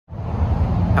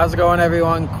How's it going,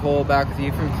 everyone? Cole back with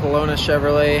you from Kelowna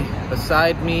Chevrolet.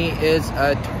 Beside me is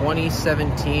a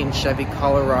 2017 Chevy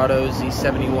Colorado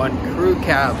Z71 Crew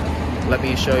Cab. Let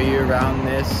me show you around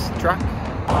this truck.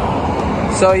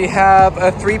 So you have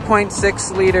a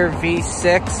 3.6 liter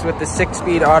V6 with the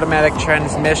 6-speed automatic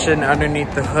transmission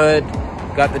underneath the hood.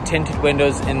 Got the tinted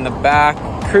windows in the back.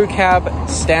 Crew cab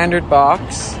standard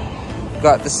box.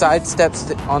 Got the side steps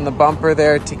on the bumper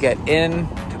there to get in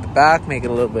to the back, make it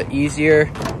a little bit easier.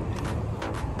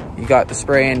 You got the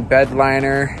spray-in bed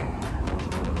liner.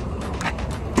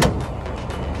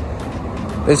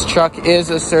 This truck is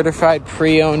a certified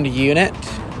pre-owned unit.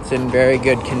 It's in very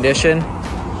good condition.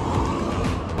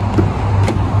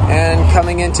 And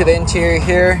coming into the interior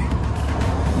here,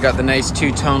 you got the nice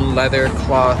two-tone leather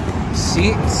cloth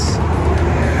seats.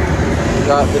 You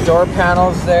got the door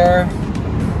panels there.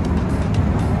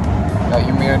 Got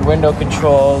your mirrored window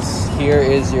controls. Here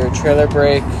is your trailer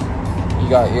brake. You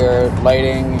got your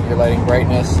lighting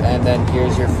brightness, and then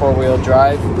here's your four-wheel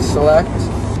drive select.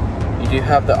 You do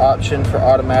have the option for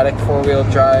automatic four-wheel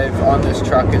drive on this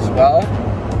truck as well.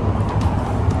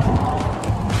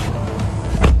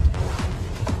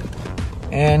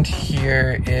 And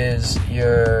here is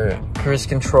your cruise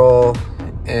control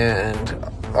and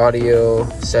audio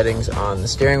settings on the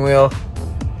steering wheel.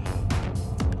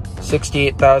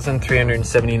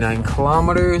 68,379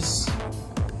 kilometers.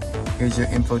 Here's your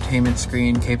infotainment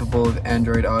screen, capable of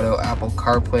Android Auto, Apple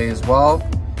CarPlay as well.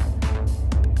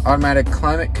 Automatic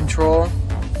climate control.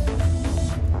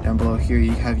 Down below here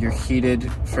you have your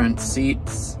heated front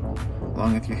seats,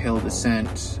 along with your hill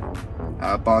descent,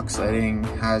 box lighting,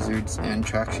 hazards, and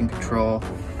traction control,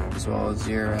 as well as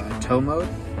your tow mode.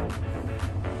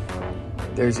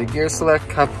 There's your gear select,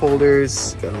 cup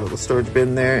holders, got a little storage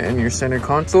bin there, and your center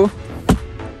console.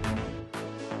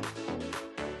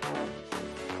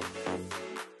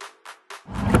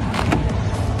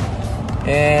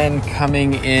 And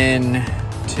coming in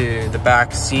to the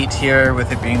back seat here,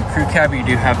 with it being crew cab, you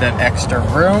do have that extra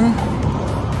room.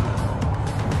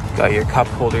 Got your cup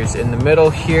holders in the middle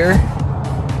here.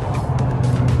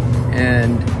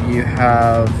 And you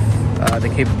have the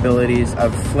capabilities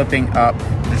of flipping up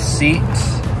the seat.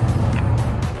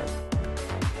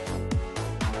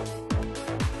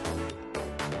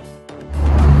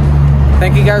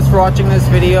 Thank you guys for watching this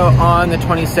video on the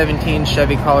 2017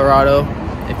 Chevy Colorado.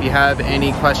 If you have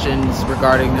any questions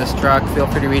regarding this truck, feel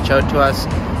free to reach out to us,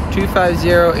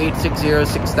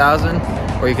 250-860-6000,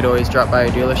 or you could always drop by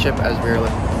a dealership, as we're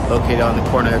located on the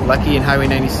corner of Lecky and Highway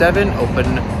 97,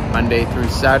 open Monday through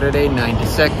Saturday, 9 to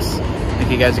 6.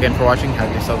 Thank you guys again for watching.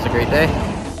 Have yourselves a great day.